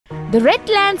The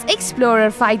Redlands Explorer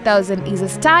 5000 is a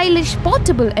stylish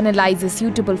portable analyzer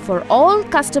suitable for all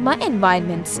customer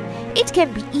environments. It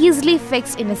can be easily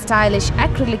fixed in a stylish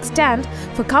acrylic stand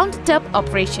for countertop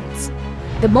operations.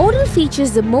 The model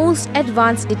features the most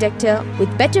advanced detector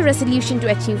with better resolution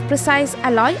to achieve precise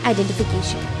alloy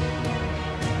identification.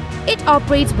 It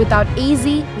operates without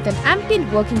AC with an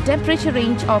ambient working temperature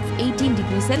range of 18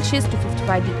 degrees Celsius to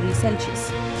 55 degrees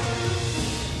Celsius.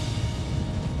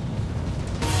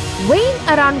 Weighing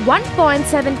around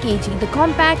 1.7 kg, the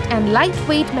compact and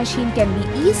lightweight machine can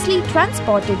be easily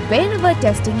transported wherever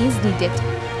testing is needed.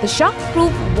 The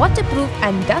shock-proof, waterproof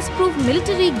and dust-proof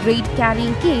military-grade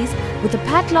carrying case with a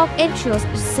padlock ensures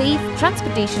safe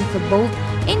transportation for both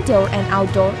indoor and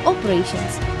outdoor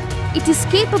operations. It is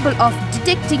capable of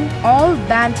detecting all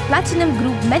banned platinum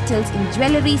group metals in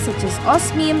jewellery such as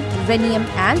osmium, rhenium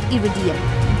and iridium.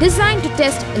 Designed to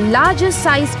test larger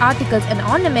sized articles and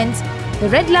ornaments, the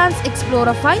Redlands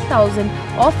Explorer 5000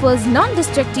 offers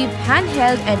non-destructive,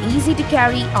 handheld and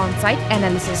easy-to-carry on-site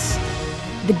analysis.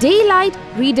 The daylight,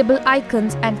 readable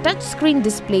icons and touchscreen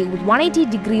display with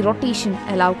 180-degree rotation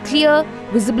allow clear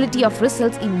visibility of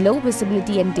results in low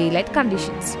visibility and daylight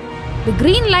conditions. The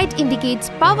green light indicates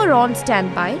power on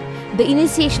standby. The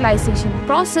initialization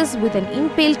process with an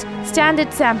inbuilt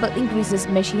standard sample increases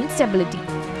machine stability.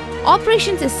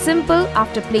 Operations is simple.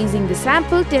 After placing the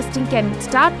sample, testing can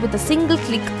start with a single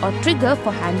click or trigger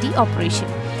for handy operation.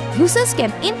 Users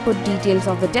can input details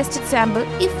of the tested sample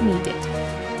if needed.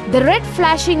 The red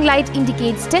flashing light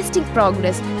indicates testing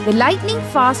progress. The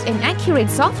lightning-fast and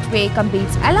accurate software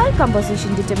completes alloy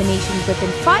composition determination within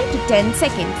 5 to 10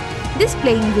 seconds,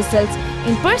 displaying results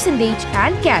in percentage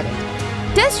and carat.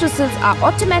 Test results are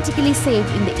automatically saved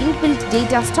in the inbuilt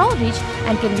data storage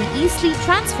and can be easily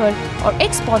transferred or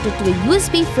exported to a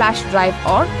USB flash drive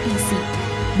or PC.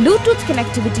 Bluetooth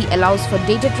connectivity allows for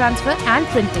data transfer and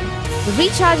printing. The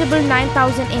rechargeable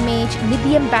 9000 mAh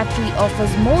lithium battery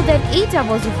offers more than 8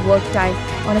 hours of work time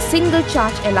on a single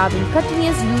charge, allowing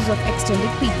continuous use of extended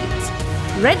periods.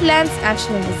 Redlands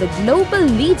Ashlyn is a global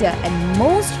leader and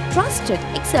most trusted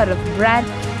XRF brand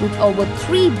with over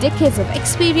 3 decades of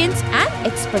experience and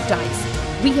expertise.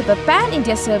 We have a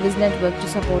pan-India service network to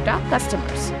support our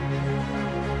customers.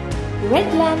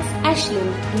 Redlands Ashlyn,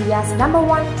 India's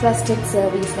 #1 trusted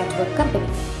service network company.